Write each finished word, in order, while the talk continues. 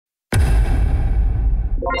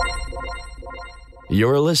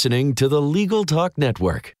You're listening to the Legal Talk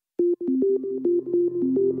Network.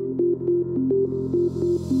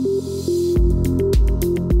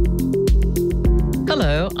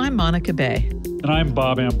 Hello, I'm Monica Bay. And I'm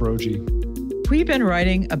Bob Ambrogi. We've been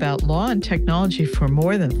writing about law and technology for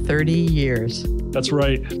more than 30 years. That's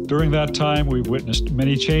right. During that time, we've witnessed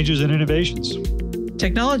many changes and innovations.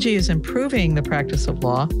 Technology is improving the practice of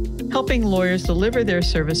law, helping lawyers deliver their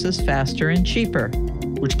services faster and cheaper,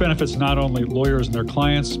 which benefits not only lawyers and their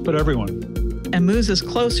clients, but everyone. And moves us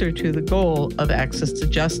closer to the goal of access to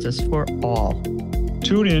justice for all.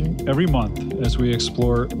 Tune in every month as we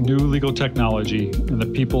explore new legal technology and the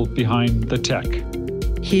people behind the tech.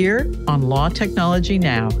 Here on Law Technology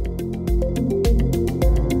Now.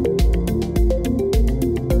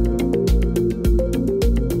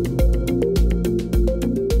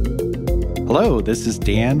 Hello, this is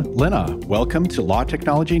Dan Linna. Welcome to Law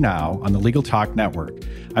Technology Now on the Legal Talk Network.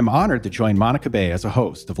 I'm honored to join Monica Bay as a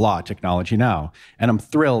host of Law Technology Now, and I'm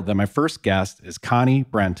thrilled that my first guest is Connie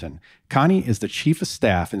Brenton. Connie is the Chief of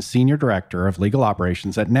Staff and Senior Director of Legal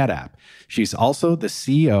Operations at NetApp. She's also the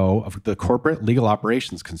CEO of the Corporate Legal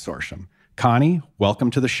Operations Consortium. Connie,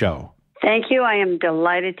 welcome to the show. Thank you. I am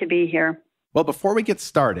delighted to be here. Well, before we get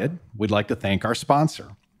started, we'd like to thank our sponsor.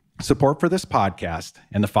 Support for this podcast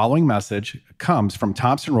and the following message comes from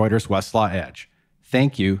Thomson Reuters Westlaw Edge.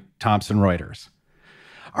 Thank you, Thomson Reuters.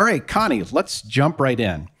 All right, Connie, let's jump right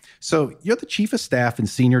in. So you're the Chief of Staff and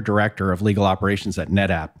Senior Director of Legal Operations at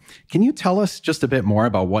NetApp. Can you tell us just a bit more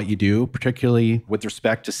about what you do, particularly with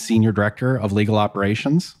respect to Senior Director of Legal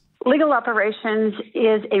Operations? Legal operations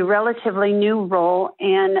is a relatively new role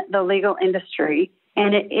in the legal industry,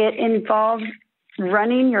 and it involves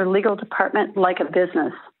running your legal department like a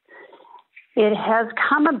business. It has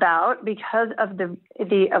come about because of the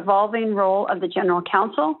evolving role of the general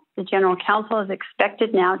counsel. The general counsel is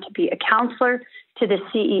expected now to be a counselor to the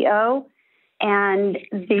CEO, and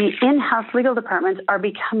the in-house legal departments are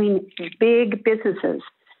becoming big businesses.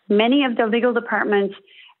 Many of the legal departments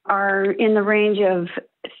are in the range of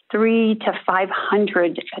 300 to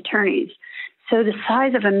 500 attorneys. So the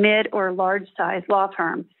size of a mid or large size law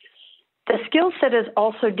firm. The skill set is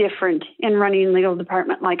also different in running a legal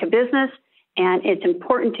department like a business. And it's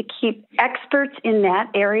important to keep experts in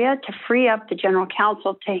that area to free up the general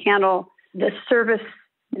counsel to handle the service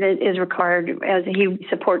that is required as he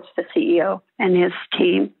supports the CEO and his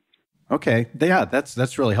team. Okay. Yeah,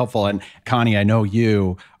 that's really helpful. And Connie, I know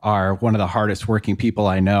you are one of the hardest working people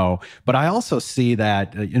I know, but I also see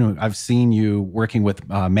that, I've seen you working with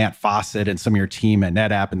Matt Fawcett and some of your team at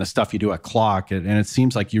NetApp and the stuff you do at Clock. And it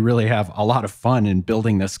seems like you really have a lot of fun in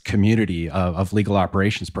building this community of legal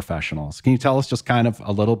operations professionals. Can you tell us just kind of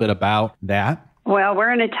a little bit about that? Well,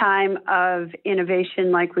 we're in a time of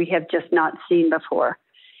innovation like we have just not seen before.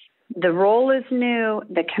 The role is new,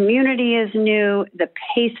 the community is new, the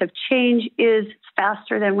pace of change is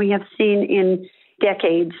faster than we have seen in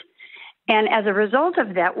decades. And as a result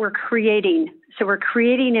of that, we're creating. So we're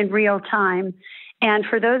creating in real time. And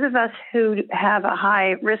for those of us who have a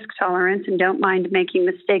high risk tolerance and don't mind making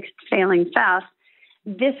mistakes, failing fast,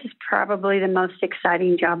 this is probably the most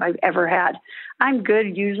exciting job I've ever had. I'm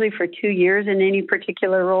good usually for 2 years in any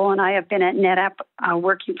particular role, and I have been at NetApp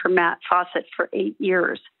working for Matt Fawcett for 8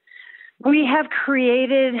 years. We have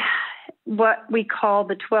created what we call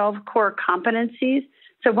the 12 core competencies.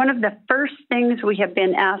 So one of the first things we have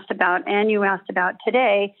been asked about, and you asked about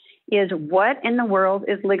today, is what in the world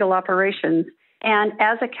is legal operations? And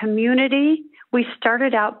as a community, we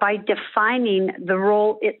started out by defining the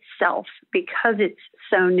role itself because it's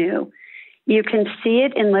so new. You can see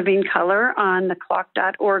it in living color on the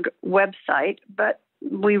clock.org website, but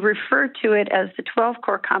we refer to it as the 12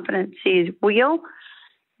 core competencies wheel.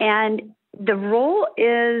 And the role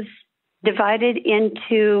is divided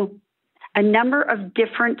into a number of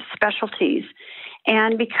different specialties.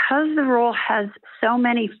 And because the role has so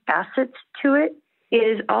many facets to it, it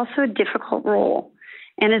is also a difficult role.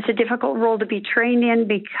 And it's a difficult role to be trained in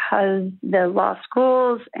because the law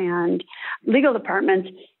schools and legal departments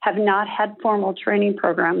have not had formal training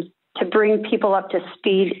programs to bring people up to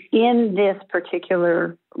speed in this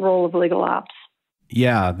particular role of legal ops.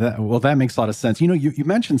 Yeah, that makes a lot of sense. You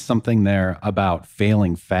mentioned something there about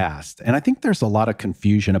failing fast, and I think there's a lot of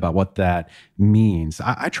confusion about what that means.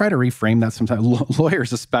 I try to reframe that sometimes,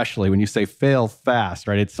 lawyers especially, when you say fail fast,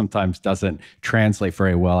 right? It sometimes doesn't translate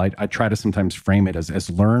very well. I try to sometimes frame it as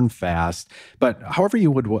learn fast, but however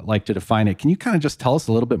you would like to define it, can you kind of just tell us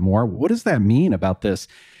a little bit more? What does that mean about this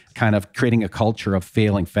kind of creating a culture of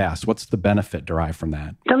failing fast? What's the benefit derived from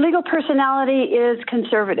that? The legal personality is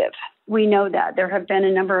conservative. We know that. There have been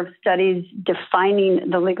a number of studies defining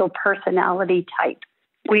the legal personality type.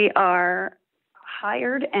 We are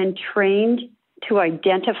hired and trained to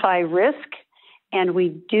identify risk, and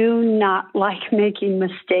we do not like making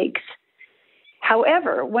mistakes.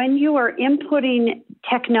 However, when you are inputting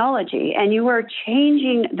technology and you are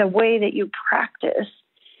changing the way that you practice,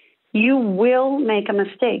 you will make a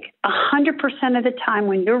mistake. 100% of the time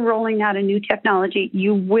when you're rolling out a new technology,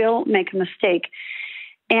 you will make a mistake.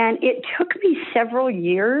 And it took me several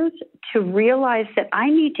years to realize that I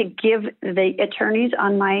need to give the attorneys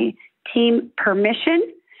on my team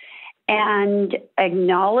permission and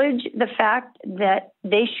acknowledge the fact that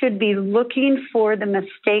they should be looking for the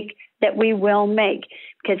mistake that we will make.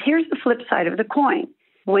 Because here's the flip side of the coin.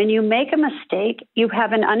 When you make a mistake, you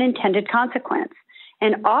have an unintended consequence.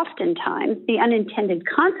 And oftentimes, the unintended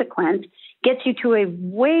consequence gets you to a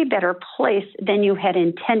way better place than you had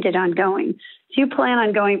intended on going. So you plan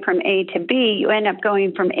on going from A to B, you end up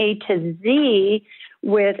going from A to Z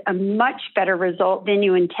with a much better result than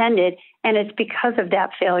you intended, and it's because of that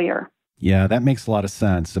failure. Yeah, that makes a lot of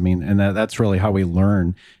sense. I mean, and that's really how we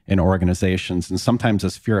learn in organizations. And sometimes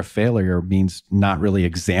this fear of failure means not really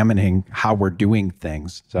examining how we're doing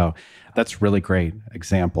things. So that's really great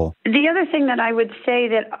example. The other thing that I would say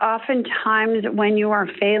that oftentimes when you are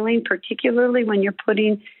failing, particularly when you're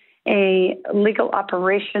putting a legal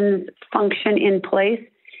operations function in place,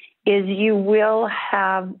 is you will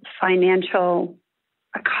have financial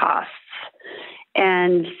costs.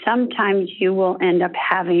 And sometimes you will end up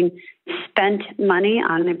having spent money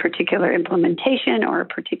on a particular implementation or a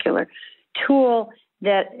particular tool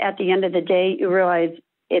that at the end of the day, you realize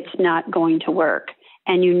it's not going to work.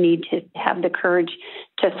 And you need to have the courage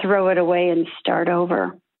to throw it away and start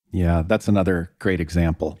over. Yeah, that's another great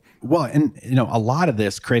example. Well, and a lot of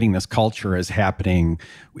this, creating this culture, is happening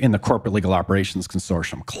in the Corporate Legal Operations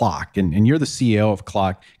Consortium, CLOC. And you're the CEO of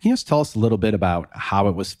CLOC. Can you just tell us a little bit about how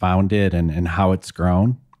it was founded and how it's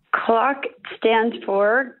grown? CLOC stands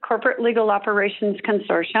for Corporate Legal Operations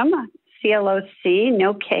Consortium, CLOC,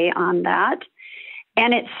 no K on that.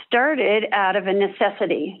 And it started out of a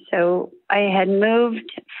necessity. So I had moved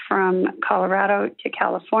from Colorado to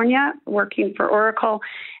California working for Oracle,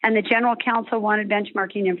 and the general counsel wanted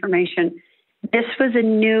benchmarking information. This was a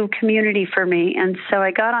new community for me. And so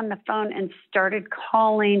I got on the phone and started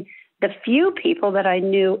calling the few people that I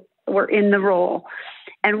knew were in the role.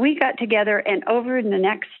 And we got together, and over the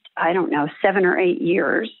next, 7 or 8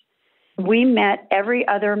 years, we met every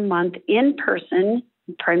other month in person,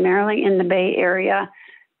 primarily in the Bay Area,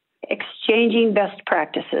 exchanging best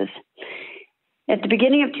practices. At the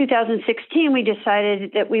beginning of 2016, we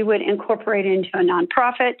decided that we would incorporate into a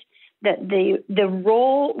nonprofit, that the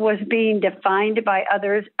role was being defined by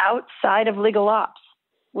others outside of legal ops,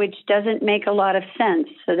 which doesn't make a lot of sense.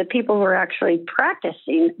 So the people who are actually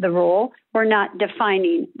practicing the role were not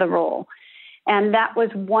defining the role. And that was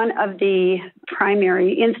one of the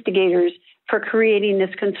primary instigators for creating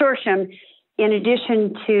this consortium, in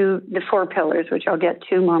addition to the 4 pillars, which I'll get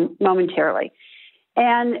to momentarily.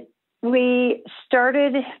 And we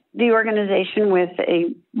started the organization with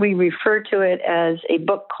we refer to it as a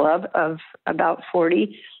book club of about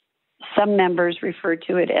 40. Some members refer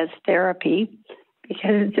to it as therapy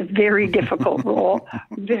because it's a very difficult role,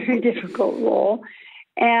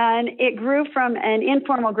 And it grew from an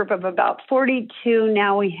informal group of about 40 to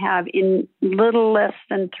now we have, in little less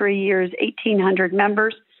than 3 years, 1,800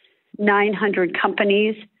 members. 900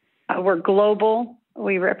 companies. We're global.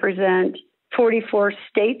 We represent 44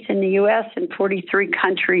 states in the U.S. and 43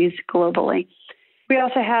 countries globally. We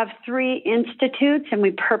also have 3 institutes, and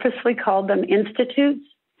we purposely called them institutes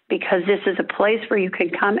because this is a place where you can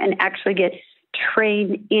come and actually get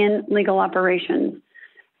trained in legal operations.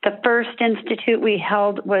 The first institute we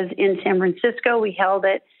held was in San Francisco. We held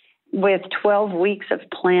it with 12 weeks of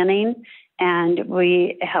planning, and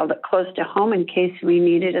we held it close to home in case we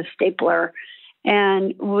needed a stapler.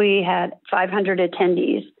 And we had 500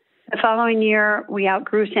 attendees. The following year, we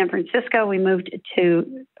outgrew San Francisco. We moved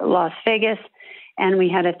to Las Vegas, and we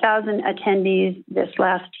had 1,000 attendees. This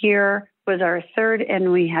last year was our third,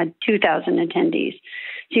 and we had 2,000 attendees.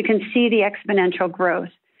 So you can see the exponential growth.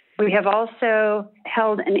 We have also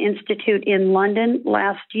held an institute in London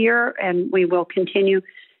last year, and we will continue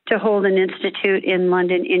to hold an institute in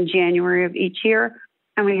London in January of each year.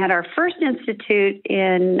 And we had our first institute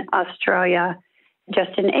in Australia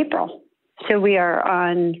just in April. So we are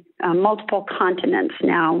on multiple continents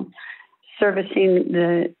now, servicing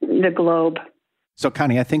the globe. So,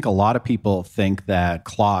 Connie, I think a lot of people think that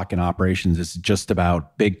Clock and operations is just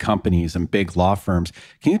about big companies and big law firms.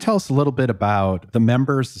 Can you tell us a little bit about the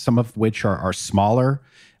members, some of which are smaller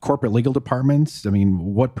corporate legal departments? I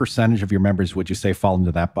mean, what percentage of your members would you say fall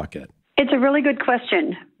into that bucket? It's a really good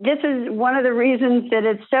question. This is one of the reasons that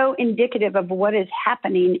it's so indicative of what is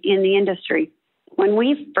happening in the industry. When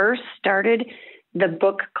we first started the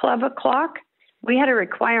book club at Clock, we had a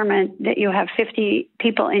requirement that you have 50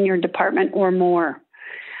 people in your department or more.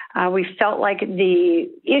 We felt like the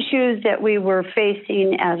issues that we were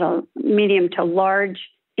facing as a medium to large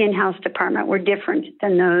in-house department were different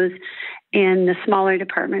than those in the smaller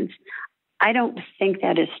departments. I don't think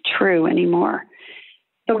that is true anymore.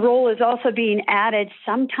 The role is also being added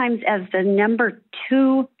sometimes as the number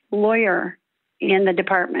 2 lawyer in the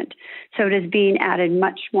department. So it is being added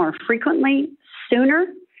much more frequently, sooner,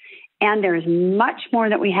 and there's much more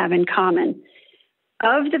that we have in common.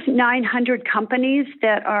 Of the 900 companies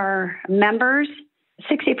that are members,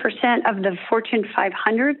 60% of the Fortune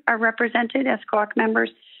 500 are represented as Clock members,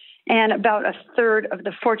 and about a third of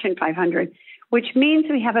the Fortune 500, which means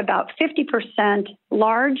we have about 50%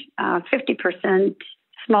 large, 50%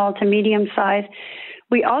 small to medium size.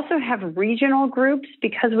 We also have regional groups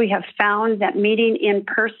because we have found that meeting in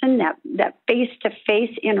person, that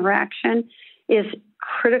face-to-face interaction is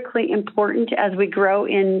critically important as we grow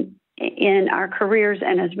in our careers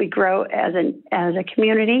and as we grow as a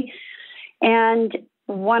community. And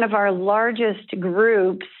one of our largest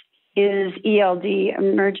groups is ELD,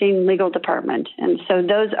 Emerging Legal Department. And so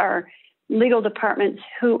those are legal departments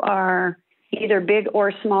who are either big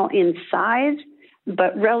or small in size,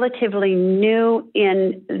 but relatively new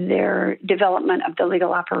in their development of the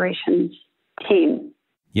legal operations team.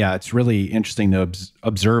 Yeah, it's really interesting to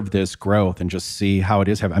observe this growth and just see how it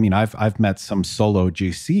is. I mean, I've met some solo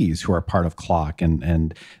GCs who are part of Clock,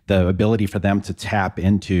 and the ability for them to tap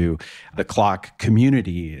into the Clock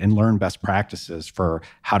community and learn best practices for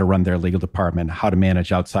how to run their legal department, how to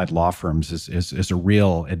manage outside law firms is a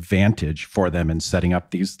real advantage for them in setting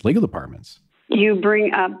up these legal departments. You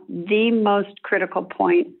bring up the most critical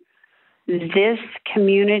point. This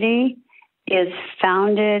community is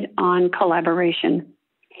founded on collaboration.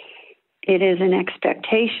 It is an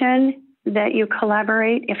expectation that you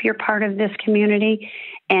collaborate if you're part of this community,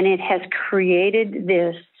 and it has created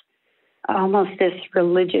this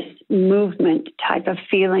religious movement type of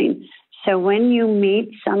feeling. So when you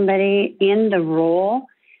meet somebody in the role,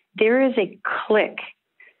 there is a click.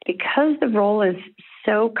 Because the role is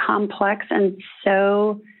so complex and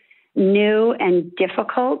so new and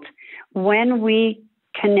difficult, when we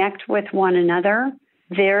connect with one another,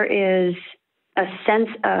 there is a sense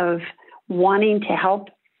of wanting to help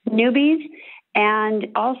newbies and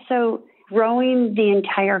also growing the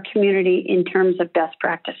entire community in terms of best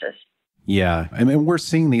practices. Yeah, I mean, we're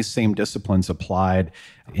seeing these same disciplines applied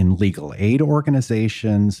in legal aid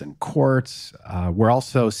organizations and courts. We're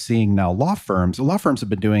also seeing now law firms. Law firms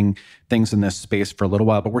have been doing things in this space for a little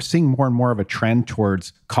while, but we're seeing more and more of a trend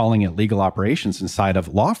towards calling it legal operations inside of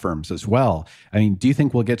law firms as well. I mean, do you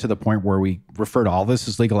think we'll get to the point where we refer to all this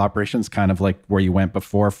as legal operations, kind of like where you went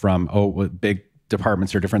before from, big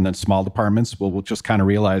departments are different than small departments? We'll just kind of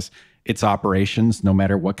realize it's operations no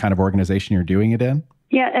matter what kind of organization you're doing it in?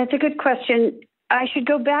 Yeah, that's a good question. I should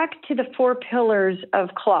go back to the 4 pillars of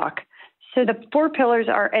Clock. So the 4 pillars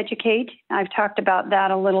are educate. I've talked about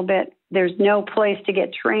that a little bit. There's no place to get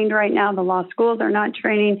trained right now. The law schools are not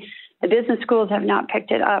training. The business schools have not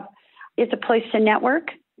picked it up. It's a place to network.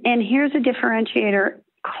 And here's a differentiator.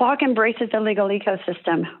 Clock embraces the legal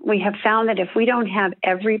ecosystem. We have found that if we don't have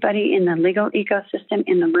everybody in the legal ecosystem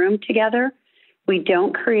in the room together, we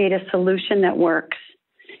don't create a solution that works.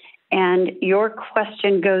 And your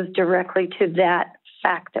question goes directly to that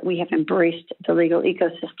fact that we have embraced the legal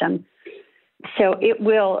ecosystem. So we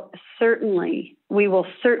will certainly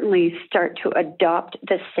start to adopt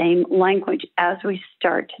the same language as we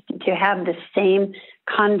start to have the same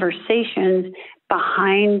conversations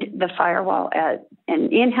behind the firewall at an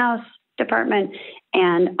in-house department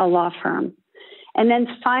and a law firm. And then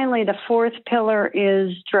finally, the 4th pillar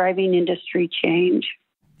is driving industry change.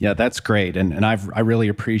 Yeah, that's great. And I really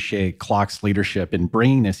appreciate Clock's leadership in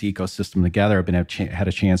bringing this ecosystem together. I've had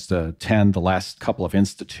a chance to attend the last couple of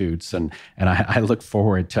institutes, and I look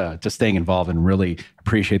forward to staying involved and really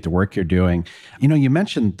appreciate the work you're doing. You know, you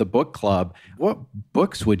mentioned the book club. What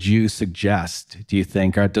books would you suggest, do you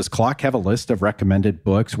think? Does Clock have a list of recommended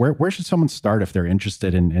books? Where should someone start if they're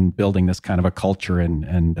interested in building this kind of a culture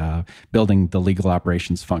and building the legal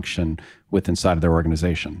operations function inside of their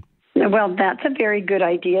organization? Well, that's a very good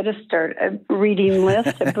idea to start a reading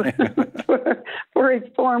list for for a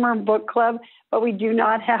former book club, but we do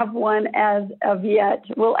not have one as of yet.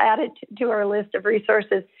 We'll add it to our list of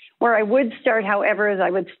resources. Where I would start, however, is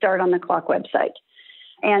I would start on the CLOC website.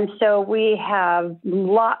 And so we have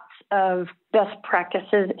lots of best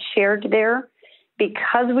practices shared there.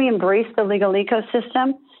 Because we embrace the legal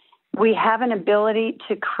ecosystem, we have an ability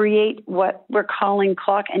to create what we're calling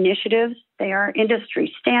CLOC initiatives. They are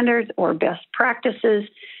industry standards or best practices,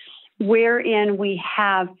 wherein we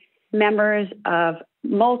have members of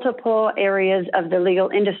multiple areas of the legal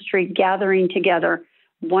industry gathering together.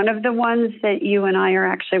 One of the ones that you and I are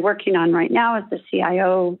actually working on right now is the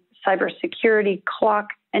CIO Cybersecurity CLOC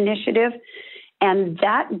initiative. And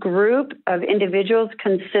that group of individuals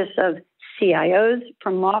consists of CIOs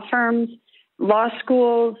from law firms, law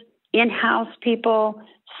schools, in-house people,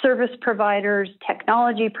 service providers,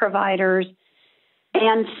 technology providers,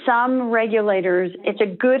 and some regulators. It's a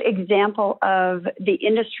good example of the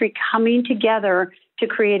industry coming together to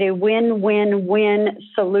create a win-win-win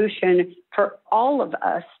solution for all of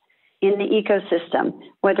us in the ecosystem,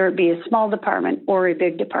 whether it be a small department or a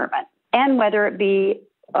big department, and whether it be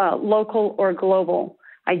local or global.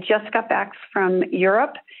 I just got back from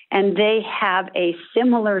Europe, and they have a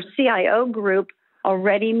similar CIO group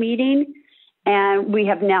already meeting, and we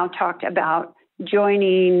have now talked about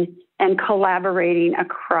joining and collaborating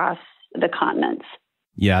across the continents.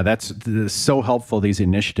 Yeah, that's so helpful. These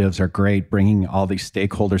initiatives are great, bringing all these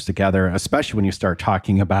stakeholders together, especially when you start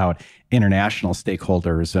talking about international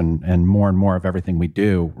stakeholders, and more of everything we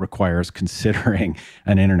do requires considering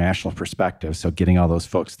an international perspective. So getting all those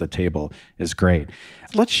folks to the table is great.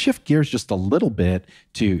 Let's shift gears just a little bit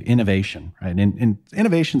to innovation, right? And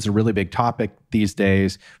innovation is a really big topic these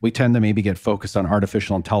days. We tend to maybe get focused on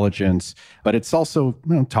artificial intelligence, but it's also,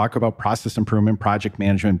 talk about process improvement, project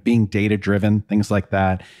management, being data-driven, things like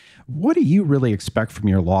that. What do you really expect from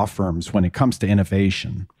your law firms when it comes to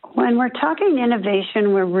innovation? When we're talking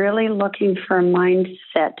innovation, we're really looking for a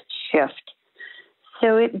mindset shift.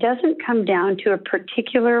 So it doesn't come down to a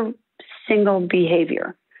particular single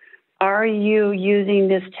behavior. Are you using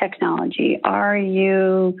this technology? Are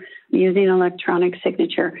you using electronic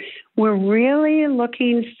signature? We're really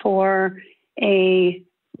looking for a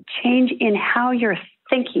change in how you're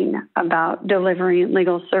thinking about delivering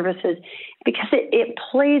legal services, because it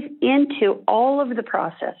plays into all of the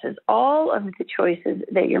processes, all of the choices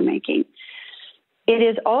that you're making. It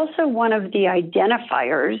is also one of the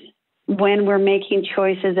identifiers when we're making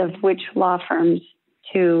choices of which law firms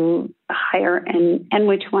to hire and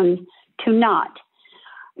which ones to not.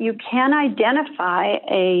 You can identify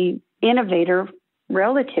an innovator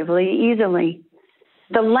relatively easily.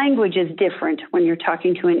 The language is different when you're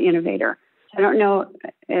talking to an innovator. I don't know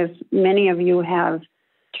if many of you have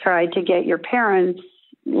tried to get your parents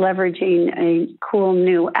leveraging a cool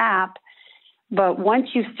new app, but once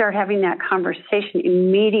you start having that conversation,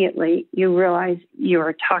 immediately you realize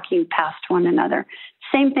you're talking past one another.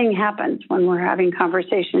 Same thing happens when we're having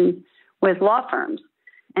conversations with law firms.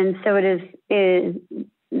 And so it is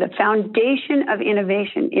the foundation of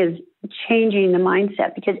innovation is changing the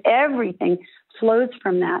mindset, because everything flows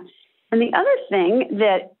from that. And the other thing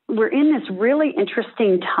that we're in this really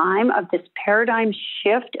interesting time of this paradigm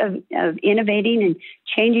shift of innovating and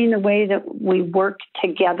changing the way that we work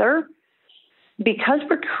together. Because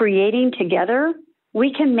we're creating together,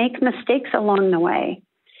 we can make mistakes along the way.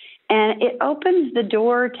 And it opens the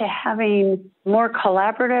door to having more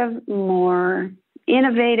collaborative, more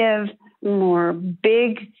innovative, more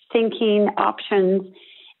big thinking options,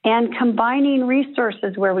 and combining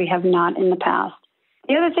resources where we have not in the past.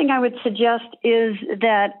 The other thing I would suggest is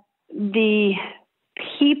that the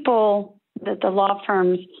people that the law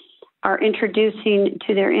firms are introducing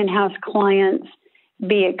to their in-house clients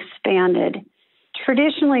be expanded.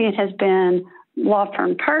 Traditionally, it has been law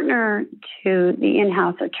firm partner to the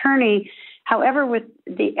in-house attorney. However, with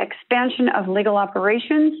the expansion of legal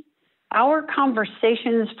operations, our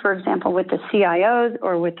conversations, for example, with the CIOs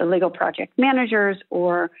or with the legal project managers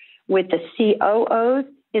or with the COOs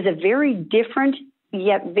is a very different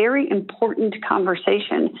yet very important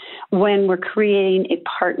conversation when we're creating a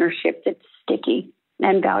partnership that's sticky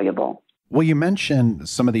and valuable. Well, you mentioned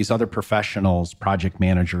some of these other professionals, project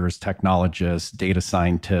managers, technologists, data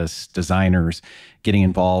scientists, designers, getting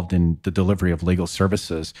involved in the delivery of legal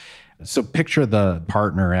services. So picture the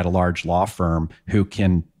partner at a large law firm who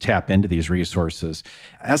can tap into these resources.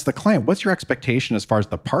 As the client, what's your expectation as far as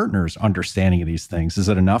the partner's understanding of these things? Is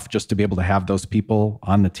it enough just to be able to have those people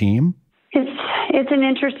on the team? It's an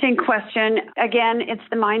interesting question. Again, it's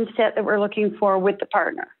the mindset that we're looking for with the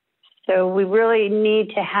partner. So we really need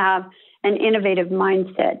to have an innovative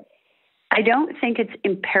mindset. I don't think it's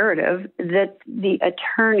imperative that the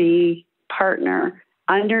attorney partner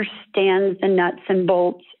understands the nuts and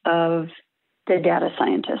bolts of the data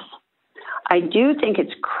scientists. I do think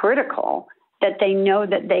it's critical that they know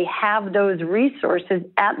that they have those resources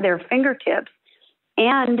at their fingertips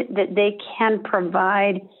and that they can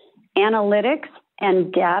provide analytics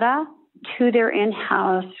and data to their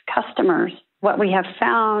in-house customers. What we have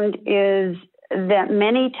found is that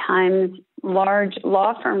many times large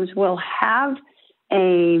law firms will have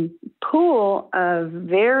a pool of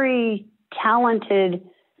very talented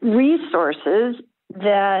resources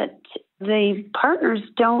that the partners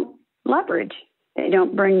don't leverage. They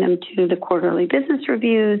don't bring them to the quarterly business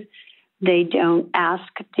reviews. They don't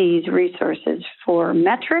ask these resources for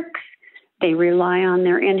metrics. They rely on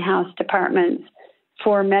their in-house departments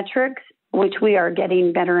for metrics, which we are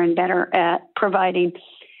getting better and better at providing.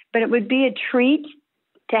 But it would be a treat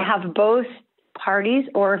to have both parties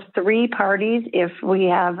or three parties, if we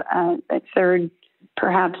have a third,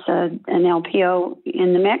 perhaps an LPO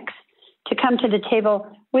in the mix, to come to the table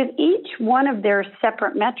with each one of their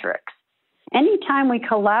separate metrics. Anytime we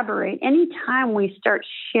collaborate, anytime we start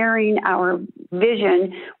sharing our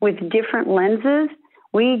vision with different lenses,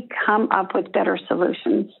 we come up with better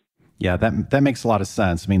solutions. Yeah, that makes a lot of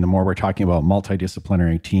sense. I mean, the more we're talking about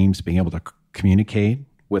multidisciplinary teams being able to communicate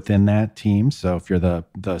within that team. So if you're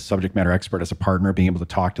the subject matter expert as a partner, being able to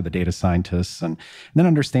talk to the data scientists and then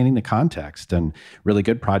understanding the context, and really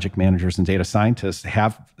good project managers and data scientists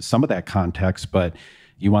have some of that context, but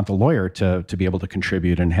you want the lawyer to be able to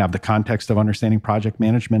contribute and have the context of understanding project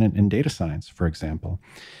management and data science, for example.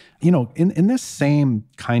 You know, in this same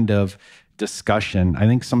kind of discussion, I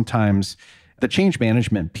think sometimes the change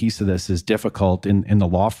management piece of this is difficult in the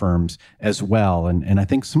law firms as well. And I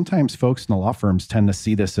think sometimes folks in the law firms tend to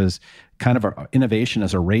see this as kind of innovation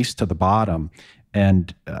as a race to the bottom.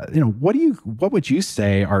 And, what would you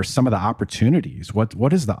say are some of the opportunities?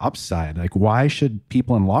 What is the upside? Like, why should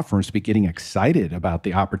people in law firms be getting excited about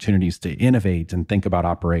the opportunities to innovate and think about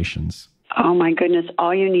operations? Oh, my goodness.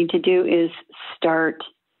 All you need to do is start.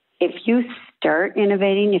 If you start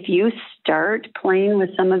innovating, if you start playing with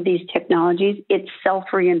some of these technologies, it's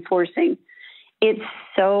self-reinforcing. It's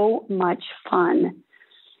so much fun.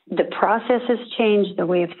 The processes change, the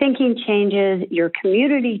way of thinking changes, your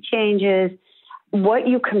community changes, what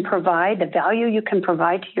you can provide, the value you can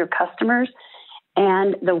provide to your customers,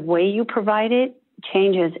 and the way you provide it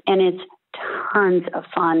changes, and it's tons of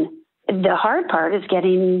fun. The hard part is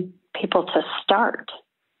getting people to start.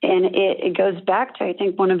 And it goes back to, I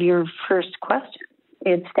think, one of your first questions.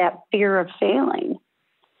 It's that fear of failing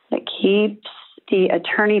that keeps the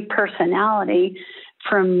attorney personality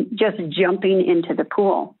from just jumping into the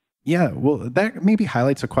pool. Yeah, well, that maybe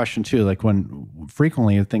highlights a question too. Like when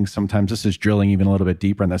frequently I think sometimes this is drilling even a little bit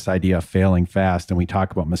deeper in this idea of failing fast, and we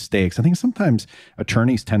talk about mistakes. I think sometimes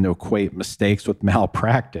attorneys tend to equate mistakes with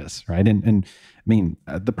malpractice, right? And I mean,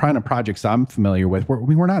 the kind of projects I'm familiar with,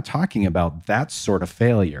 we're not talking about that sort of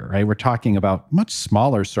failure, right? We're talking about much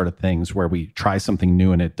smaller sort of things where we try something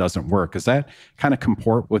new and it doesn't work. Does that kind of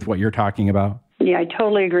comport with what you're talking about? Yeah, I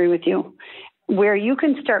totally agree with you. Where you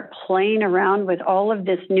can start playing around with all of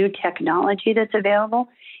this new technology that's available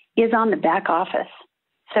is on the back office.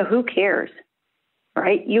 So who cares,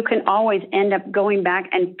 right? You can always end up going back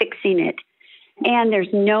and fixing it. And there's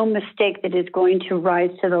no mistake that is going to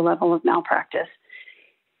rise to the level of malpractice.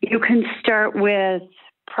 You can start with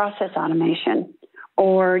process automation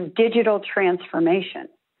or digital transformation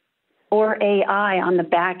or AI on the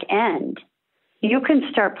back end. You can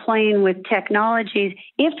start playing with technologies.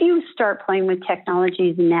 If you start playing with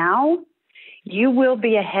technologies now, you will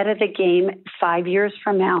be ahead of the game 5 years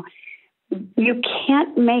from now. You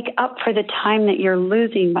can't make up for the time that you're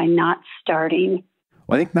losing by not starting.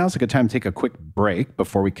 Well, I think now's a good time to take a quick break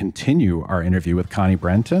before we continue our interview with Connie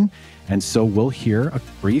Brenton. And so we'll hear a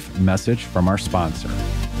brief message from our sponsor.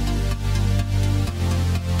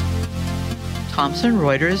 Thomson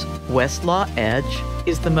Reuters Westlaw Edge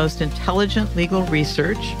is the most intelligent legal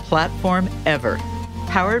research platform ever.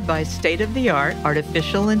 Powered by state-of-the-art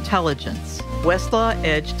artificial intelligence, Westlaw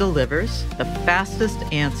Edge delivers the fastest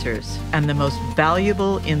answers and the most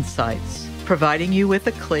valuable insights, providing you with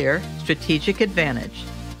a clear strategic advantage.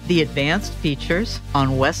 The advanced features on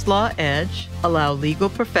Westlaw Edge allow legal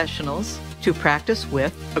professionals to practice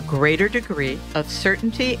with a greater degree of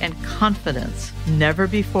certainty and confidence never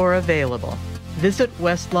before available. Visit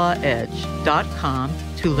westlawedge.com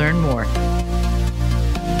to learn more.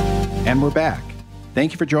 And we're back.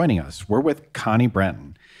 Thank you for joining us. We're with Connie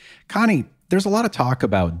Brenton. Connie, there's a lot of talk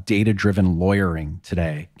about data-driven lawyering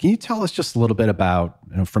today. Can you tell us just a little bit about,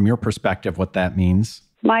 from your perspective, what that means?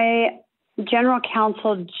 My General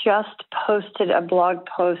Counsel just posted a blog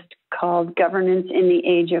post called Governance in the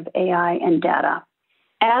Age of AI and Data.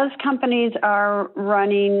 As companies are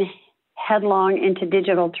running headlong into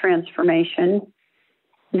digital transformation,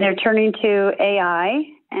 they're turning to AI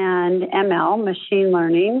and ML, machine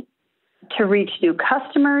learning, to reach new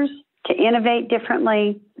customers, to innovate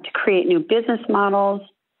differently, to create new business models.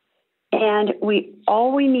 And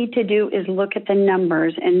all we need to do is look at the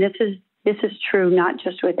numbers, and this is true not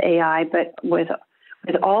just with AI, but with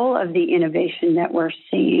all of the innovation that we're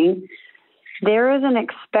seeing. There is an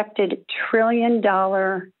expected $1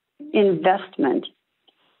 trillion investment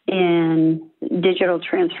in digital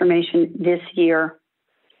transformation this year.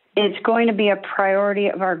 It's going to be a priority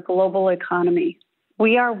of our global economy.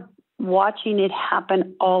 We are watching it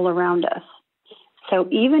happen all around us. So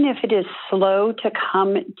even if it is slow to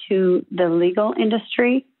come to the legal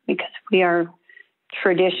industry, because we are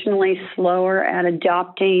traditionally slower at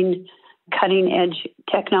adopting cutting-edge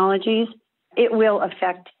technologies, it will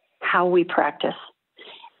affect how we practice.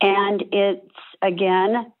 And it's,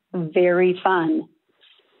 again, very fun.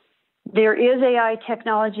 There is AI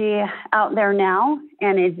technology out there now,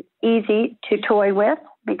 and it's easy to toy with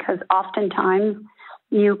because oftentimes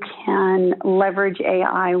you can leverage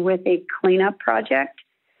AI with a cleanup project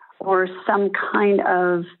or some kind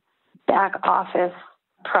of back office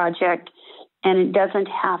project, and it doesn't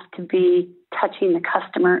have to be touching the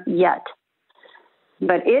customer yet.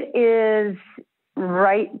 But it is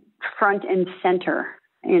right front and center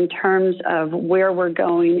in terms of where we're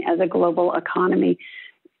going as a global economy.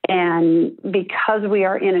 And because we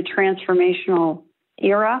are in a transformational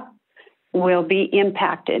era, we'll be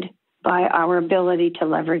impacted by our ability to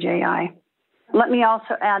leverage AI. Let me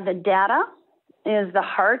also add that data is the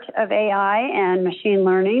heart of AI and machine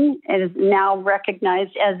learning. It is now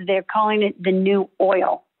recognized as, they're calling it, the new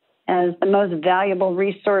oil, as the most valuable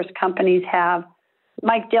resource companies have.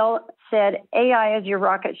 Mike Dell said, AI is your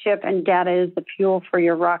rocket ship and data is the fuel for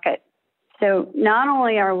your rocket. So not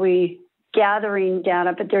only are we gathering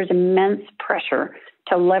data, but there's immense pressure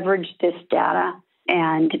to leverage this data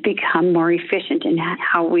and become more efficient in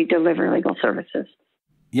how we deliver legal services.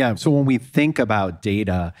 Yeah, so when we think about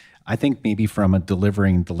data, I think maybe from a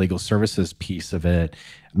delivering the legal services piece of it,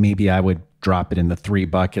 maybe I would drop it in the three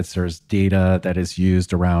buckets. There's data that is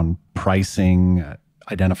used around pricing,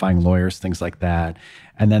 identifying lawyers, things like that.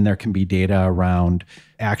 And then there can be data around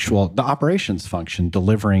the operations function,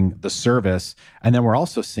 delivering the service. And then we're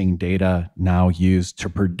also seeing data now used to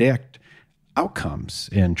predict outcomes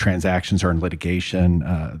in transactions or in litigation.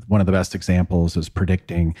 One of the best examples is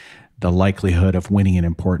predicting the likelihood of winning an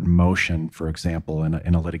important motion, for example, in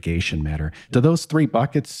a litigation matter. Do those three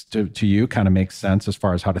buckets to you kind of make sense as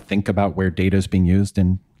far as how to think about where data is being used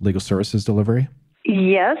in legal services delivery?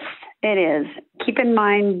 Yes, it is. Keep in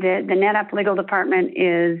mind that the NetApp Legal Department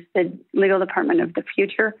is the legal department of the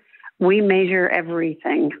future. We measure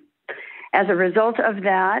everything. As a result of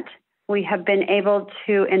that, we have been able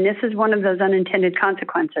to, and this is one of those unintended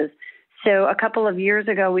consequences. So a couple of years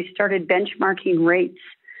ago, we started benchmarking rates.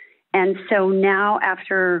 And so now,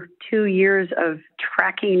 after 2 years of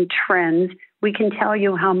tracking trends, we can tell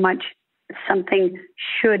you how much something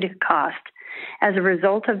should cost. As a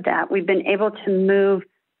result of that, we've been able to move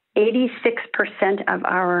 86% of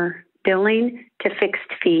our billing to fixed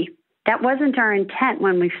fee. That wasn't our intent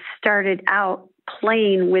when we started out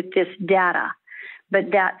playing with this data,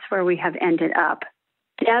 but that's where we have ended up.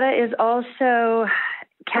 Data is also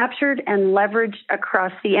captured and leveraged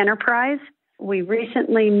across the enterprise. We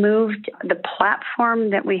recently moved the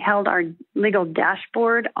platform that we held our legal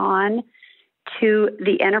dashboard on to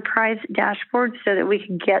the enterprise dashboard so that we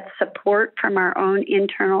could get support from our own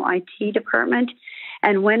internal IT department.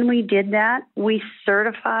 And when we did that, we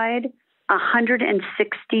certified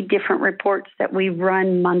 160 different reports that we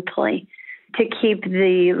run monthly to keep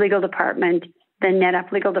the legal department, the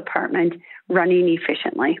NetApp legal department, running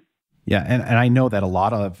efficiently. Yeah, and I know that a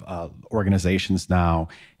lot of organizations now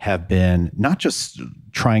have been not just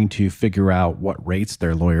trying to figure out what rates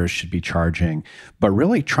their lawyers should be charging, but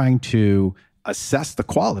really trying to assess the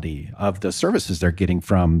quality of the services they're getting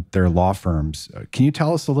from their law firms. Can you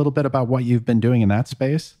tell us a little bit about what you've been doing in that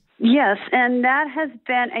space? Yes, and that has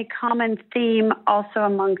been a common theme also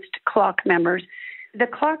amongst CLOC members. The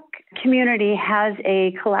CLOC community has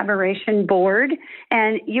a collaboration board,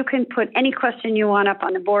 and you can put any question you want up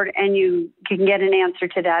on the board, and you can get an answer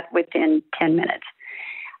to that within 10 minutes.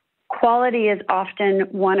 Quality is often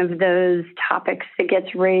one of those topics that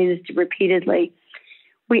gets raised repeatedly.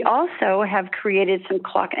 We also have created some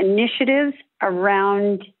CLOC initiatives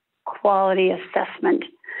around quality assessment.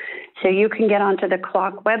 So you can get onto the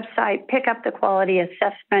CLOC website, pick up the quality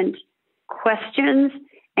assessment questions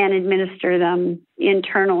and administer them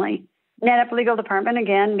internally. NetApp Legal Department,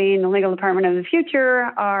 again, being the legal department of the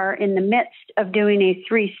future, are in the midst of doing a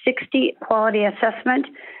 360 quality assessment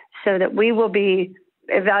so that we will be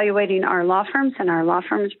evaluating our law firms and our law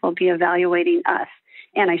firms will be evaluating us.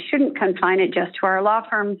 And I shouldn't confine it just to our law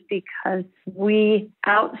firms because we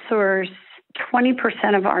outsource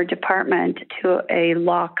 20% of our department to a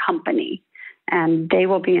law company, and they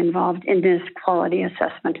will be involved in this quality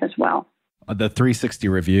assessment as well. The 360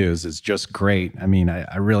 reviews is just great. I mean,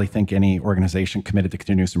 I really think any organization committed to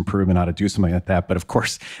continuous improvement ought to do something like that. But of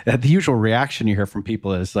course, the usual reaction you hear from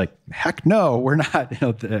people is like, heck no, we're not.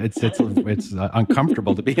 It's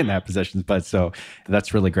uncomfortable to be in that position. But so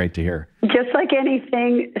that's really great to hear. Just like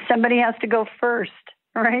anything, somebody has to go first,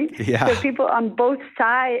 right? Yeah. So people on both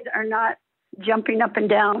sides are not jumping up and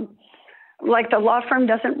down. Like the law firm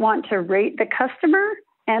doesn't want to rate the customer,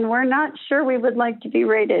 and we're not sure we would like to be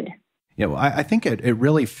rated. Yeah, well, I think it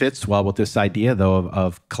really fits well with this idea, though,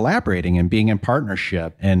 of collaborating and being in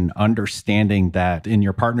partnership and understanding that in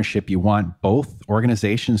your partnership, you want both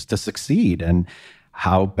organizations to succeed and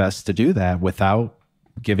how best to do that without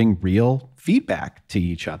giving real feedback to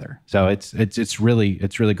each other. So it's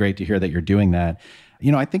really great to hear that you're doing that.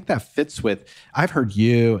 You know, I think that fits with, I've heard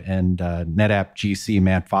you and NetApp GC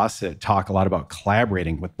Matt Fawcett talk a lot about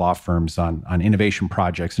collaborating with law firms on innovation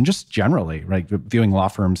projects and just generally, right, viewing law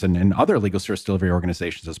firms and other legal service delivery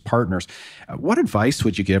organizations as partners. What advice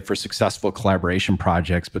would you give for successful collaboration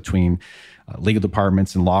projects between legal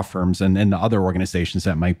departments and law firms and the other organizations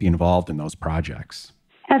that might be involved in those projects?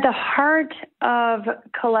 At the heart of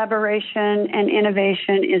collaboration and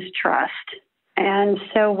innovation is trust. And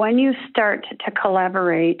so when you start to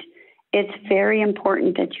collaborate, it's very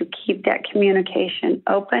important that you keep that communication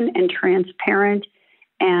open and transparent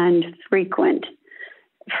and frequent.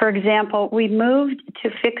 For example, we moved to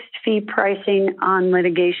fixed fee pricing on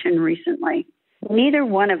litigation recently. Neither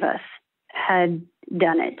one of us had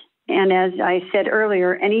done it. And as I said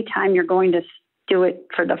earlier, anytime you're going to do it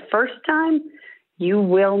for the first time, you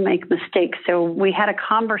will make mistakes. So we had a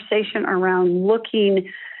conversation around looking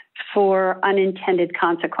for unintended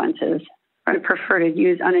consequences. I prefer to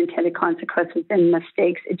use unintended consequences than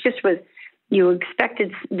mistakes. It just was, you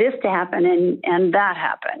expected this to happen and that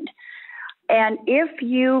happened. And if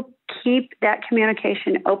you keep that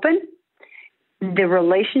communication open, the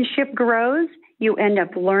relationship grows. You end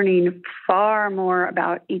up learning far more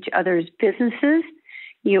about each other's businesses.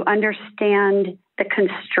 You understand the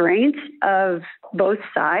constraints of both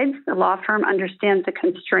sides. The law firm understands the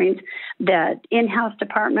constraints that in-house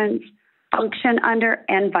departments function under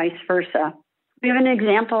and vice versa. We have an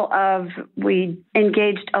example of we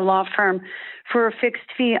engaged a law firm for a fixed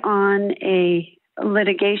fee on a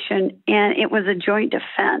litigation, and it was a joint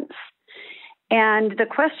defense. And the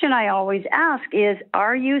question I always ask is,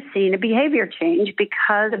 are you seeing a behavior change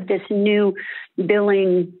because of this new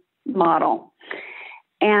billing model?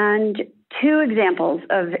 And two examples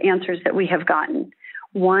of answers that we have gotten.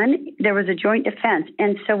 One, there was a joint defense.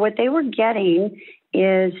 And so what they were getting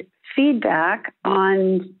is feedback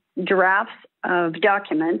on drafts of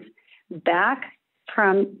documents back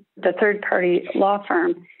from the third-party law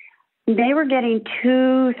firm. They were getting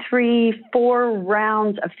 2, 3, 4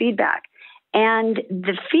 rounds of feedback. And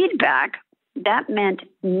the feedback, that meant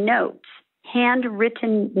notes,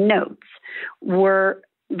 handwritten notes, were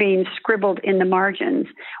being scribbled in the margins,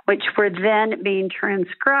 which were then being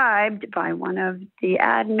transcribed by one of the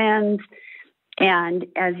admins. And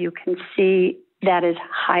as you can see, that is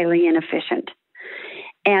highly inefficient.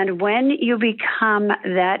 And when you become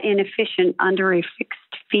that inefficient under a fixed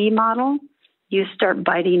fee model, you start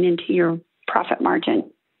biting into your profit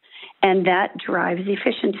margin. And that drives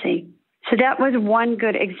efficiency. So that was one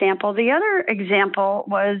good example. The other example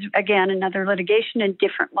was, again, another litigation, a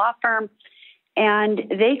different law firm. And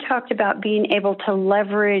they talked about being able to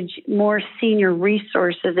leverage more senior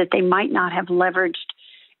resources that they might not have leveraged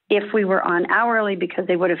if we were on hourly, because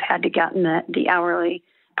they would have had to gotten the hourly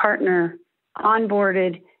partner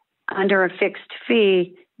onboarded. Under a fixed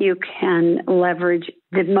fee, you can leverage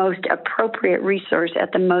the most appropriate resource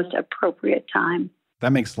at the most appropriate time.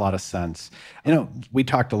 That makes a lot of sense. You know, we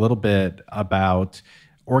talked a little bit about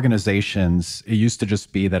organizations. It used to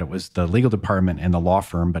just be that it was the legal department and the law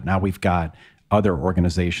firm, but now we've got other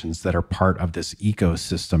organizations that are part of this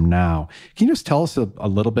ecosystem now. Can you just tell us a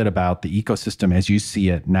little bit about the ecosystem as you see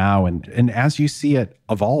it now and as you see it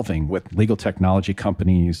evolving with legal technology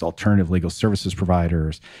companies, alternative legal services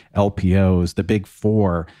providers, LPOs, the big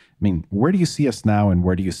four? I mean, where do you see us now and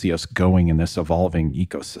where do you see us going in this evolving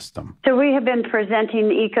ecosystem? So we have been presenting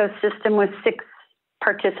the ecosystem with 6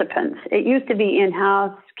 participants. It used to be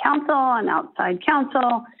in-house counsel and outside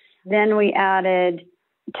counsel. Then we added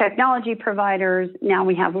technology providers. Now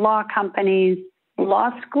we have law companies.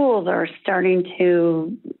 Law schools are starting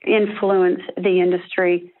to influence the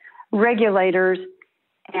industry, regulators.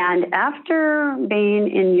 And after being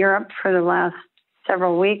in Europe for the last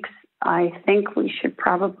several weeks, I think we should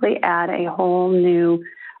probably add a whole new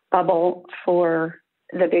bubble for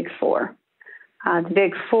the Big Four. The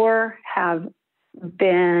Big Four have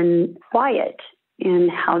been quiet in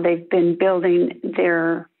how they've been building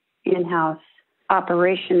their in-house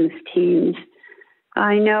operations teams.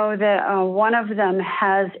 I know that one of them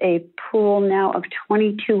has a pool now of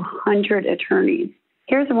 2,200 attorneys.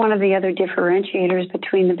 Here's one of the other differentiators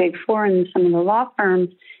between the Big Four and some of the law firms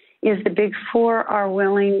is the Big Four are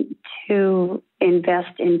willing to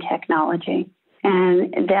invest in technology.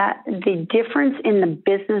 And that the difference in the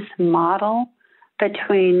business model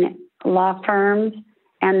between law firms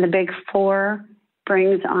and the Big Four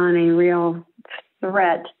brings on a real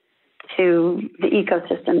threat to the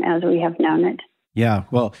ecosystem as we have known it. Yeah,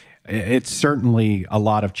 well, it's certainly a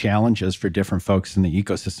lot of challenges for different folks in the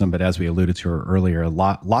ecosystem, but as we alluded to earlier,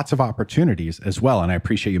 lots of opportunities as well. And I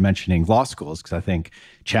appreciate you mentioning law schools, because I think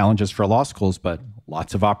challenges for law schools, but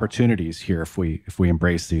lots of opportunities here if we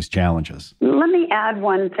embrace these challenges. Let me add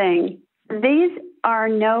one thing. These are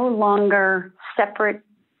no longer separate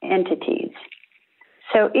entities.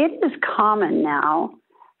 So it is common now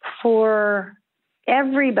for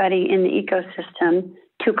everybody in the ecosystem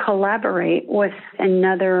to collaborate with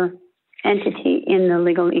another entity in the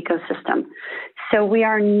legal ecosystem. So we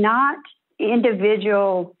are not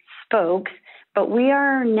individual spokes, but we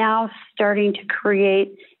are now starting to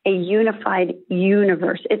create a unified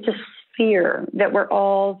universe. It's a sphere that we're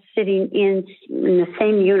all sitting in the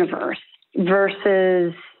same universe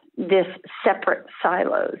versus this separate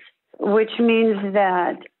silos, which means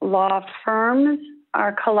that law firms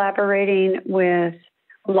are collaborating with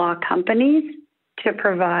law companies to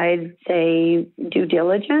provide, say, due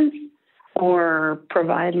diligence or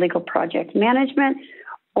provide legal project management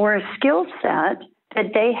or a skill set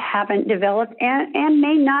that they haven't developed and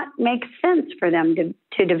may not make sense for them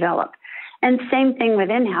to develop. And same thing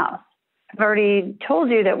with in-house. I've already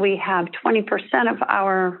told you that we have 20% of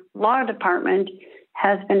our law department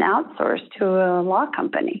has been outsourced to a law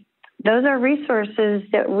company. Those are resources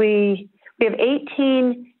that we have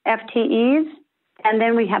 18 FTEs, and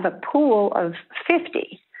then we have a pool of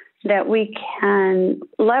 50 that we can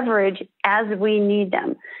leverage as we need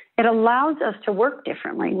them. It allows us to work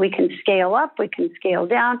differently. We can scale up, we can scale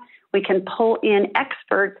down, we can pull in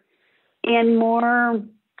experts in more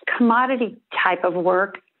commodity type of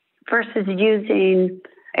work versus using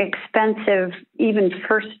expensive, even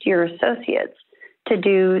first-year associates to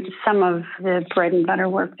do some of the bread and butter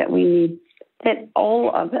work that we need, that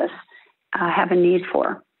all of us have a need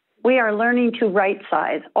for. We are learning to right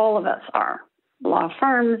size. All of us are. Law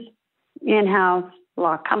firms, in-house,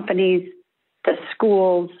 law companies, the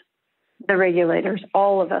schools, the regulators.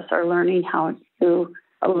 All of us are learning how to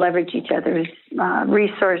leverage each other's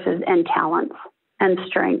resources and talents and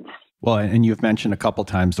strengths. Well, and you've mentioned a couple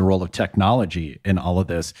times the role of technology in all of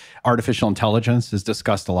this. Artificial intelligence is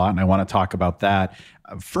discussed a lot, and I want to talk about that.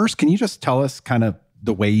 First, can you just tell us kind of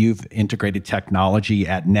the way you've integrated technology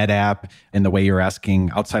at NetApp and the way you're asking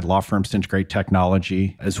outside law firms to integrate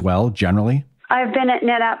technology as well, generally? I've been at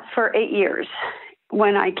NetApp for 8 years.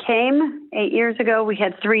 When I came 8 years ago, we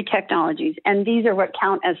had 3 technologies, and these are what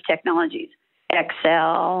count as technologies.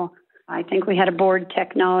 Excel, I think we had a board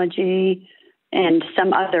technology, and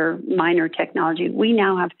some other minor technology. We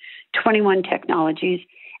now have 21 technologies,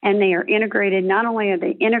 and they are integrated. Not only are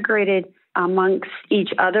they integrated amongst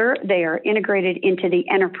each other, they are integrated into the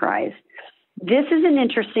enterprise. This is an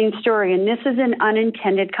interesting story, and this is an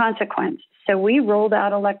unintended consequence. So we rolled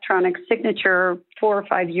out electronic signature 4 or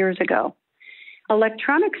 5 years ago.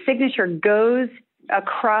 Electronic signature goes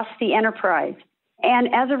across the enterprise. And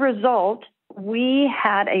as a result, we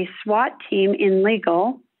had a SWAT team in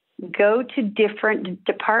legal go to different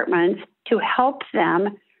departments to help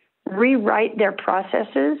them rewrite their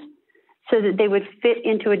processes so that they would fit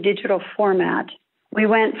into a digital format. We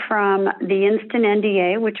went from the instant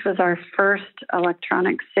NDA, which was our first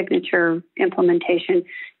electronic signature implementation,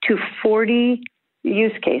 to 40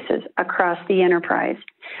 use cases across the enterprise.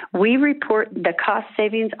 We report the cost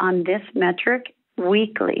savings on this metric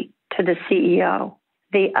weekly to the CEO.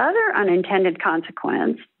 The other unintended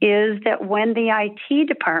consequence is that when the IT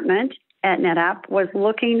department at NetApp was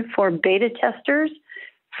looking for beta testers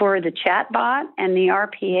for the chat bot and the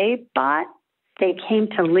RPA bot, they came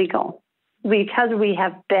to legal because we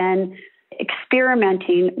have been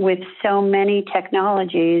experimenting with so many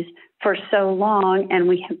technologies for so long, and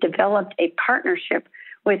we have developed a partnership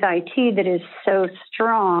with IT that is so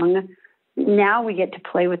strong. Now we get to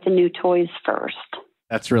play with the new toys first.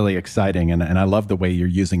 That's really exciting. And I love the way you're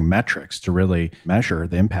using metrics to really measure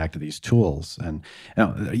the impact of these tools. And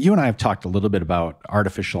you and I have talked a little bit about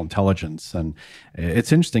artificial intelligence. And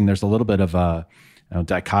it's interesting, there's a little bit of a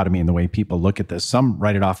dichotomy in the way people look at this. Some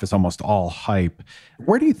write it off as almost all hype.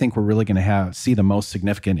 Where do you think we're really going to see the most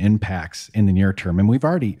significant impacts in the near term? And we've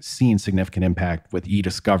already seen significant impact with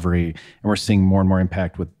e-discovery, and we're seeing more and more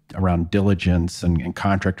impact around diligence and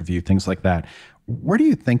contract review, things like that. Where do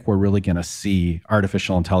you think we're really going to see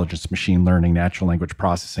artificial intelligence, machine learning, natural language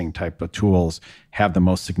processing type of tools have the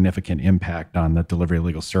most significant impact on the delivery of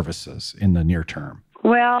legal services in the near term?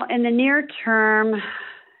 Well, in the near term,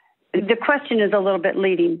 the question is a little bit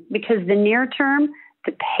leading, because the near term,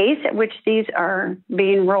 the pace at which these are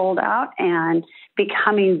being rolled out and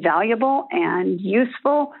becoming valuable and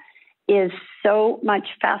useful is so much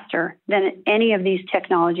faster than any of these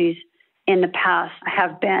technologies in the past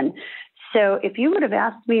have been. So if you would have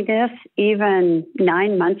asked me this even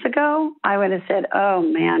 9 months ago, I would have said, oh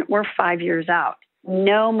man, we're 5 years out.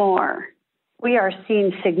 No more. We are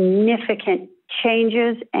seeing significant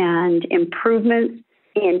changes and improvements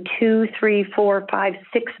in 2, 3, 4, 5,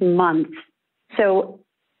 6 months. So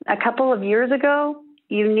a couple of years ago,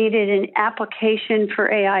 you needed an application for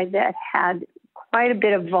AI that had quite a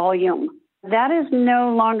bit of volume. That is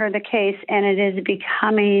no longer the case, and it is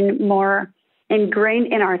becoming more ingrained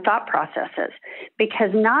in our thought processes, because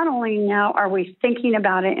not only now are we thinking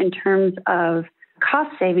about it in terms of cost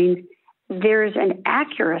savings, there's an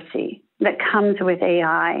accuracy that comes with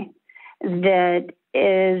AI that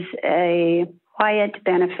is a quiet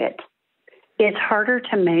benefit. It's harder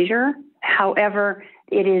to measure. However,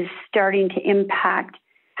 it is starting to impact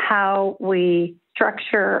how we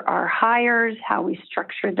structure our hires, how we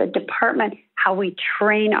structure the department, how we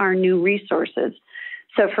train our new resources.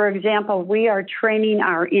 So, for example, we are training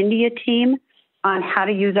our India team on how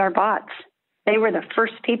to use our bots. They were the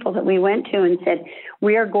first people that we went to and said,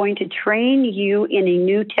 we are going to train you in a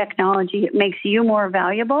new technology. It makes you more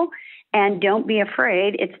valuable, and don't be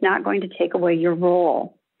afraid. It's not going to take away your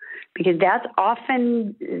role, because that's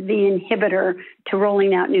often the inhibitor to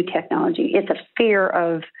rolling out new technology. It's a fear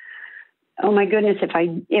of, oh my goodness,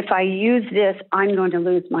 if I use this, I'm going to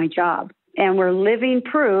lose my job. And we're living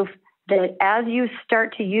proof that as you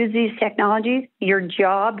start to use these technologies, your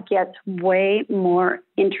job gets way more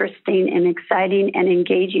interesting and exciting and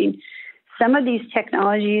engaging. Some of these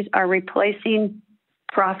technologies are replacing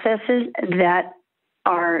processes that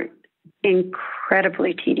are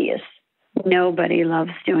incredibly tedious. Nobody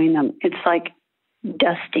loves doing them. It's like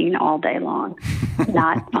dusting all day long.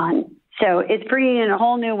 Not fun. So it's bringing in a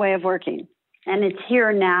whole new way of working, and it's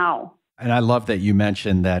here now. And I love that you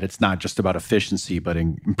mentioned that it's not just about efficiency, but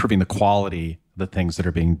improving the quality of the things that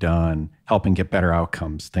are being done, helping get better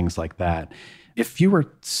outcomes, things like that. If you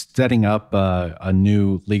were setting up a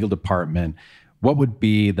new legal department, what would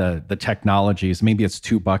be the technologies? Maybe it's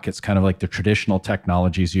two buckets, kind of like the traditional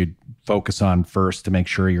technologies you'd focus on first to make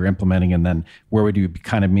sure you're implementing, and then where would you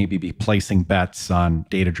kind of maybe be placing bets on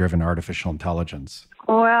data-driven artificial intelligence?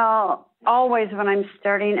 Well, always when I'm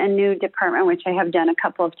starting a new department, which I have done a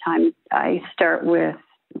couple of times, I start with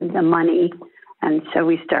the money. And so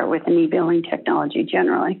we start with an e-billing technology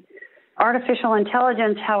generally. Artificial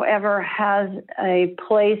intelligence, however, has a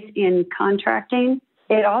place in contracting.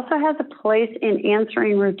 It also has a place in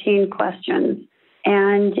answering routine questions.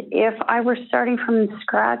 And if I were starting from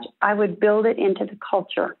scratch, I would build it into the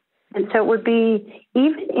culture. And so it would be,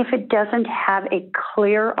 even if it doesn't have a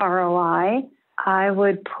clear ROI, I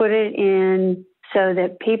would put it in so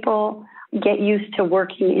that people get used to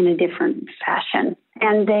working in a different fashion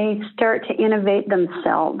and they start to innovate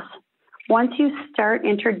themselves. Once you start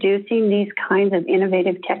introducing these kinds of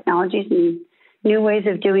innovative technologies and new ways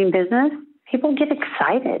of doing business, people get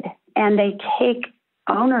excited and they take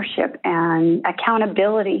ownership and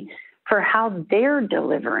accountability for how they're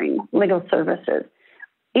delivering legal services.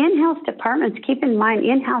 In-house departments, keep in mind,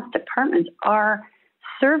 in-house departments are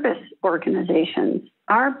service organizations.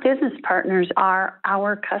 Our business partners are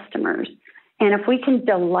our customers. And if we can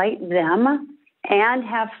delight them and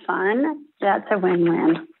have fun, that's a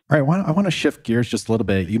win-win. All right, I want to shift gears just a little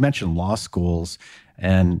bit. You mentioned law schools.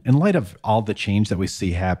 And in light of all the change that we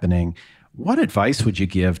see happening, what advice would you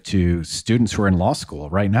give to students who are in law school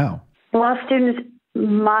right now? Law students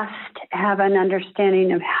must have an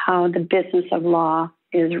understanding of how the business of law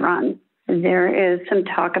is run. There is some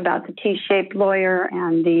talk about the T-shaped lawyer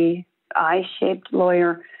and the I-shaped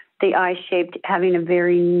lawyer. the I-shaped having a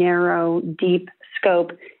very narrow, deep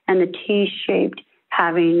scope, and the T-shaped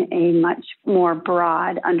having a much more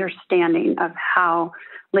broad understanding of how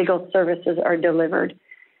legal services are delivered.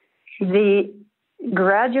 The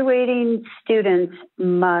graduating students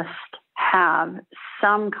must have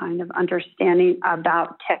some kind of understanding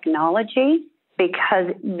about technology,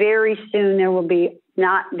 because very soon there will be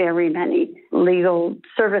not very many legal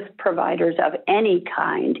service providers of any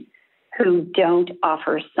kind who don't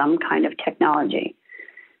offer some kind of technology.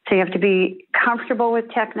 So you have to be comfortable with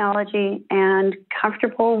technology and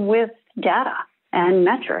comfortable with data and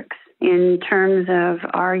metrics in terms of,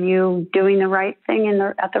 are you doing the right thing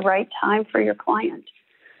at the right time for your client?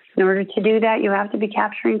 In order to do that, you have to be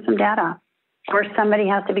capturing some data, or somebody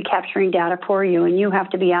has to be capturing data for you, and you have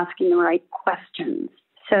to be asking the right questions.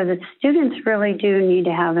 So the students really do need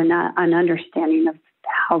to have an understanding of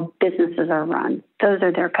how businesses are run. Those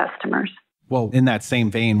are their customers. Well, in that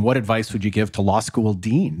same vein, what advice would you give to law school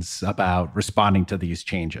deans about responding to these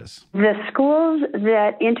changes? The schools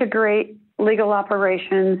that integrate legal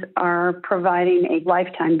operations are providing a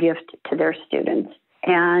lifetime gift to their students.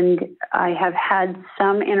 And I have had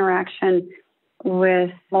some interaction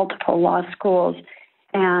with multiple law schools,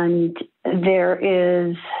 and there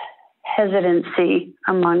is hesitancy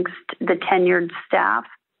amongst the tenured staff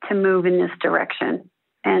to move in this direction.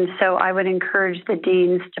 And so I would encourage the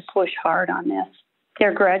deans to push hard on this.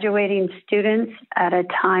 They're graduating students at a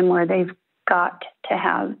time where they've got to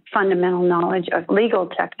have fundamental knowledge of legal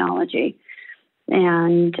technology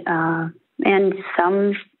and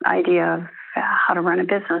some idea of how to run a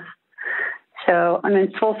business. So I'm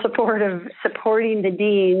in full support of supporting the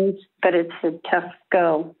deans, but it's a tough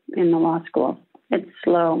go in the law school. It's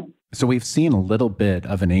slow. So we've seen a little bit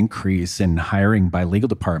of an increase in hiring by legal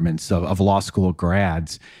departments of law school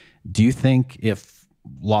grads. Do you think if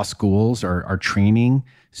law schools are training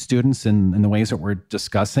students in the ways that we're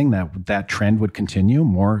discussing, that trend would continue,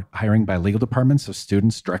 more hiring by legal departments of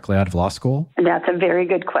students directly out of law school? That's a very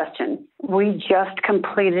good question. We just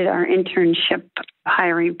completed our internship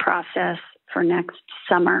hiring process for next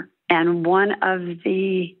summer. And one of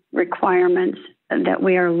the requirements that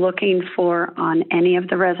we are looking for on any of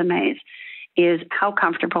the resumes is, how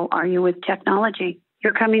comfortable are you with technology?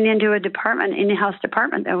 You're coming into a department, in-house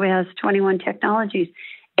department that has 21 technologies.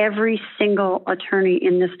 Every single attorney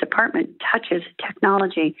in this department touches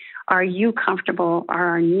technology. Are you comfortable? Are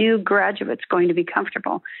our new graduates going to be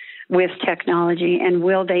comfortable with technology, and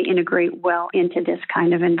will they integrate well into this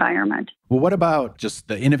kind of environment? Well, what about just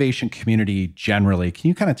the innovation community generally? Can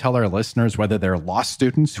you kind of tell our listeners whether they're law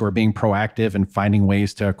students who are being proactive and finding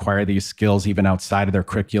ways to acquire these skills even outside of their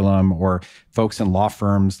curriculum, or folks in law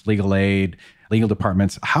firms, legal aid, legal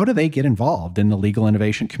departments? How do they get involved in the legal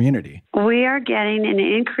innovation community? We are getting an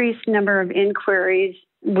increased number of inquiries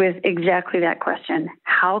with exactly that question.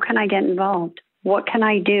 How can I get involved? What can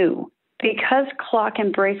I do? Because CLOC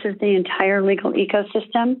embraces the entire legal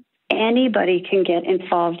ecosystem, anybody can get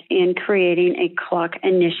involved in creating a CLOC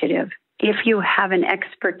initiative. If you have an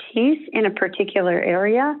expertise in a particular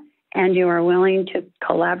area and you are willing to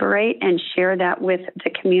collaborate and share that with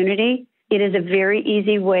the community, it is a very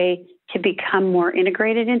easy way to become more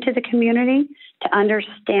integrated into the community, to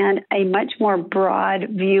understand a much more broad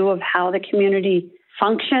view of how the community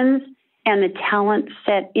functions and the talent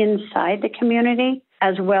set inside the community,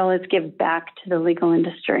 as well as give back to the legal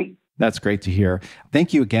industry. That's great to hear.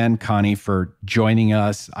 Thank you again, Connie, for joining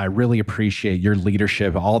us. I really appreciate your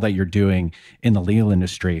leadership, all that you're doing in the legal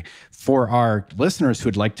industry. For our listeners who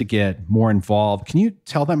would like to get more involved, can you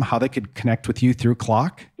tell them how they could connect with you through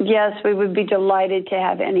CLOC? Yes, we would be delighted to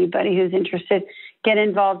have anybody who's interested get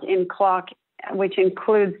involved in CLOC, which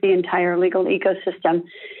includes the entire legal ecosystem.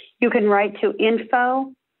 You can write to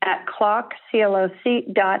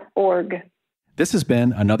info@cloc.org. This has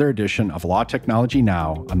been another edition of Law Technology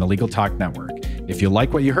Now on the Legal Talk Network. If you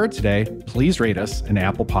like what you heard today, please rate us in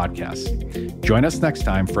Apple Podcasts. Join us next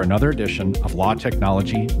time for another edition of Law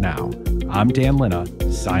Technology Now. I'm Dan Linna,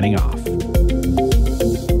 signing off.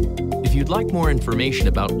 If you'd like more information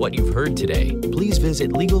about what you've heard today, please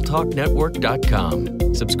visit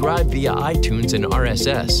LegalTalkNetwork.com. Subscribe via iTunes and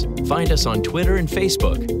RSS. Find us on Twitter and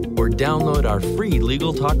Facebook, or download our free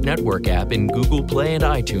Legal Talk Network app in Google Play and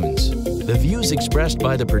iTunes. The views expressed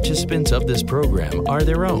by the participants of this program are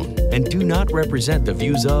their own and do not represent the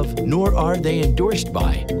views of, nor are they endorsed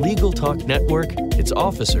by, Legal Talk Network, its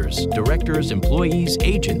officers, directors, employees,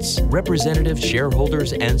 agents, representatives,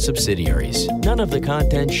 shareholders, and subsidiaries. None of the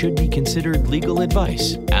content should be considered legal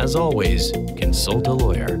advice. As always, consult a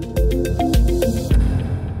lawyer.